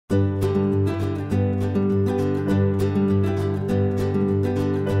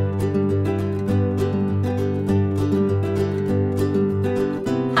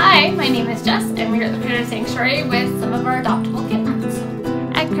here at the Critteraid Sanctuary with some of our adoptable kittens.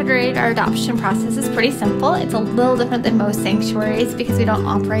 At Critteraid, our adoption process is pretty simple. It's a little different than most sanctuaries because we don't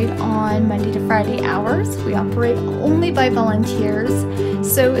operate on Monday to Friday hours. We operate only by volunteers.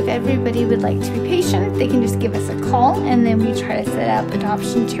 So if everybody would like to be patient, they can just give us a call, and then we try to set up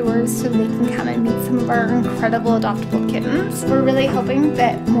adoption tours so they can come and meet some of our incredible adoptable kittens. We're really hoping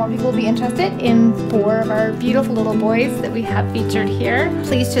that more people will be interested in 4 of our beautiful little boys that we have featured here.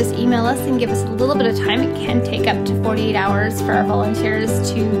 Please just email us and give us a little bit of time. It can take up to 48 hours for our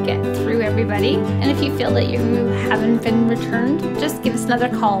volunteers to get through everybody. And if you feel that you haven't been returned, just give us another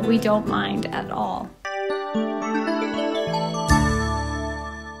call. We don't mind at all.